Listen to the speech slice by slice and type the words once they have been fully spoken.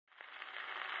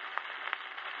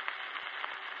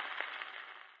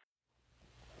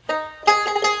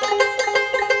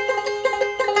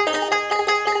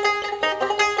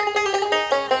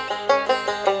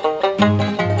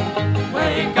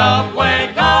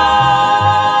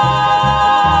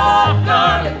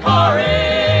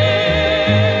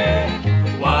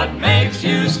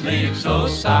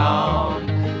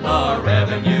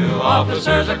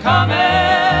coming,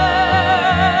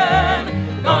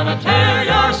 gonna tear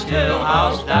your still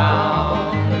house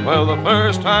down. Well, the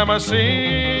first time I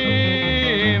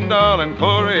seen darling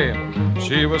Corey,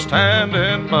 she was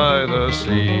standing by the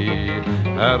sea,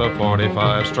 had a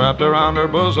 45 strapped around her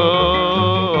bosom.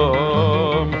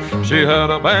 She had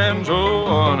a banjo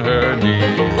on her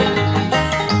knee.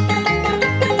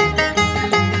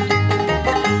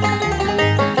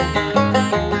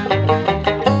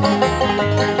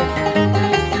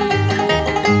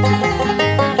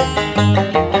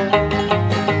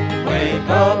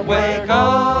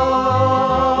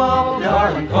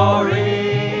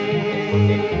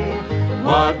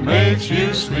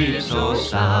 You sleep so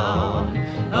sound.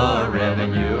 The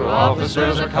revenue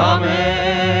officers are coming,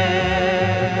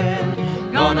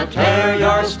 gonna tear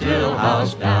your still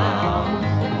house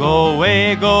down. Go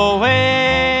away,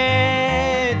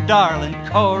 darling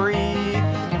Corey,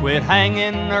 quit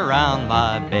hanging around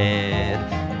my bed.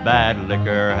 Bad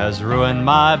liquor has ruined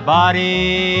my body,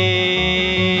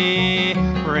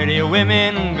 pretty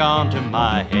women gone to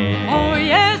my head. Oh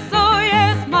yes,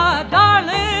 my darling,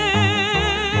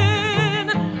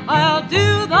 I'll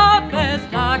do the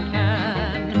best I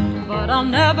can, but I'll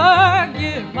never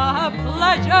give my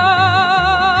pleasure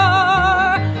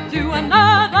to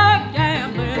another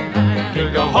gambling man.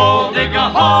 Dig a hole in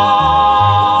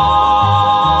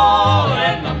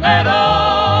the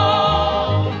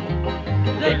meadow.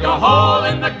 Dig a hole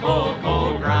in the cold,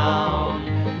 cold ground.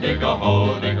 Dig a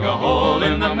hole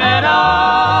in the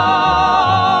meadow.